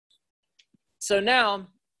so now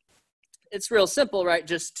it's real simple, right?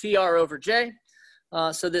 Just TR over J.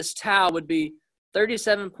 So this tau would be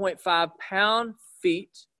 37.5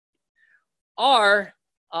 pound-feet. R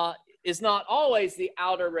is not always the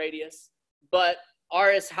outer radius, but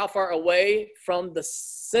R is how far away from the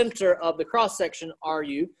center of the cross-section are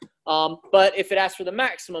you. But if it asks for the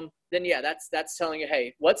maximum, then yeah, that's telling you,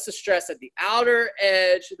 hey, what's the stress at the outer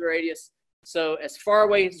edge of the radius? So as far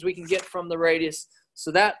away as we can get from the radius.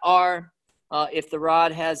 So that R, if the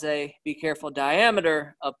rod has a, be careful,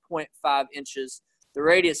 diameter of 0.5 inches, the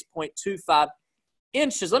radius 0.25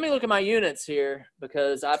 inches. Let me look at my units here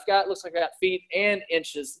because I've got, looks like I got feet and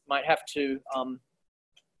inches. Might have to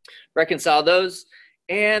reconcile those.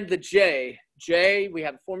 And the J, we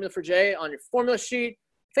have a formula for J on your formula sheet.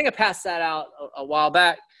 I think I passed that out a while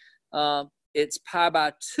back. It's pi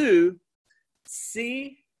by 2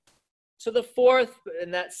 C to the fourth,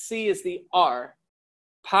 and that C is the R.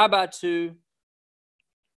 Pi by 2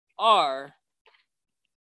 R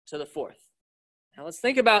to the fourth. Now let's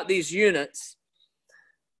think about these units.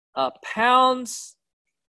 Pounds,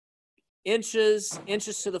 inches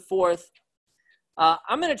to the fourth.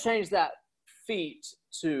 I'm going to change that feet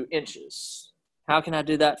to inches. How can I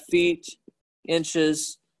do that? Feet,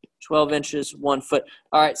 inches, 12 inches, 1 foot.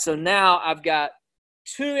 All right, so now I've got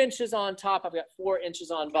 2 inches on top. I've got 4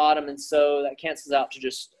 inches on bottom, and so that cancels out to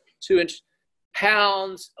just 2 inches.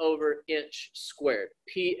 Pounds over inch squared,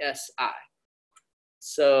 PSI.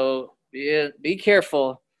 So be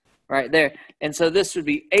careful right there. And so this would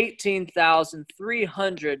be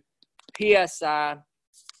 18,300 PSI,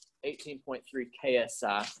 18.3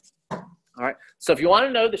 KSI. All right. So if you want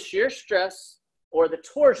to know the shear stress or the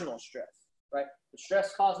torsional stress, right? The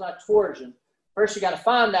stress caused by torsion, first you got to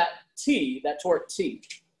find that T, that torque T,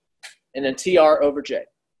 and then TR over J.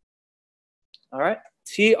 All right.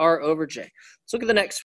 TR over J. Let's look at the next